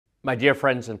My dear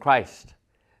friends in Christ,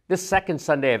 this second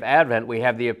Sunday of Advent we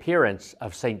have the appearance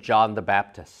of St. John the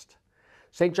Baptist.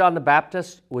 St. John the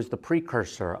Baptist was the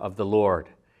precursor of the Lord.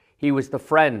 He was the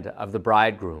friend of the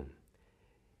bridegroom.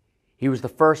 He was the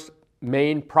first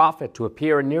main prophet to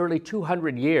appear in nearly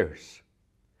 200 years,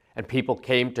 and people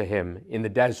came to him in the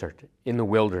desert, in the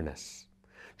wilderness.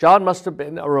 John must have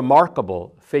been a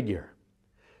remarkable figure.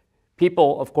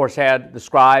 People, of course, had the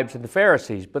scribes and the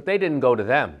Pharisees, but they didn't go to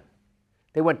them.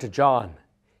 They went to John.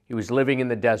 He was living in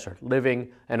the desert,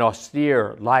 living an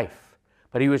austere life,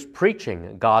 but he was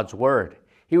preaching God's word.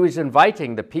 He was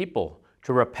inviting the people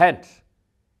to repent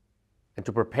and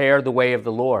to prepare the way of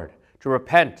the Lord, to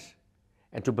repent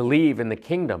and to believe in the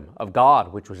kingdom of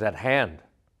God, which was at hand.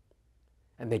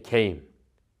 And they came.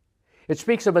 It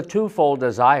speaks of a twofold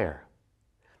desire: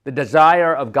 the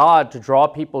desire of God to draw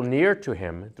people near to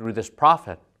him through this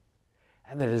prophet,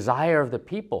 and the desire of the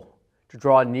people to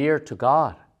draw near to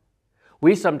God.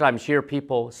 We sometimes hear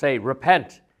people say,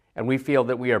 repent, and we feel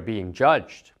that we are being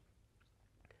judged.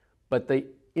 But the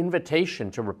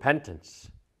invitation to repentance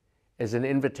is an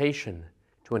invitation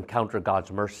to encounter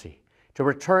God's mercy, to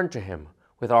return to him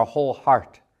with our whole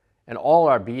heart and all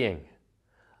our being.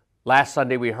 Last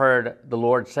Sunday we heard the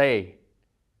Lord say,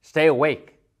 stay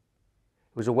awake.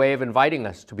 It was a way of inviting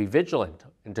us to be vigilant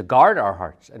and to guard our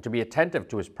hearts and to be attentive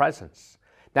to his presence.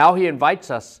 Now he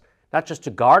invites us not just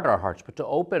to guard our hearts, but to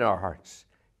open our hearts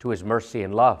to his mercy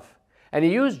and love. And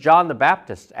he used John the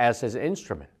Baptist as his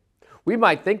instrument. We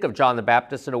might think of John the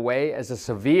Baptist in a way as a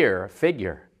severe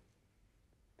figure.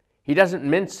 He doesn't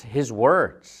mince his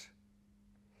words.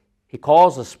 He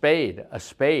calls a spade a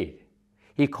spade.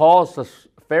 He calls the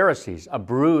Pharisees a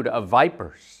brood of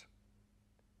vipers.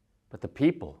 But the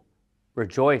people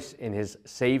rejoice in his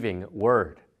saving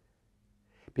word,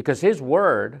 because his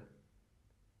word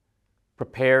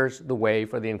prepares the way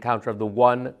for the encounter of the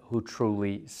one who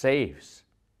truly saves.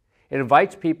 It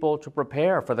invites people to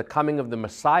prepare for the coming of the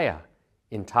Messiah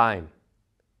in time.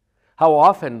 How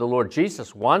often the Lord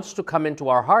Jesus wants to come into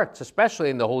our hearts,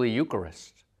 especially in the Holy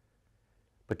Eucharist.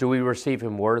 But do we receive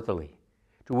him worthily?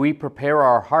 Do we prepare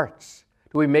our hearts?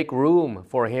 Do we make room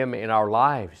for him in our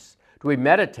lives? Do we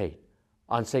meditate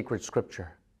on sacred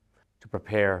scripture to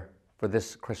prepare for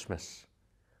this Christmas?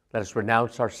 Let us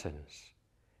renounce our sins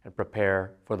and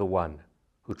prepare for the one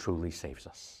who truly saves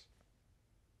us.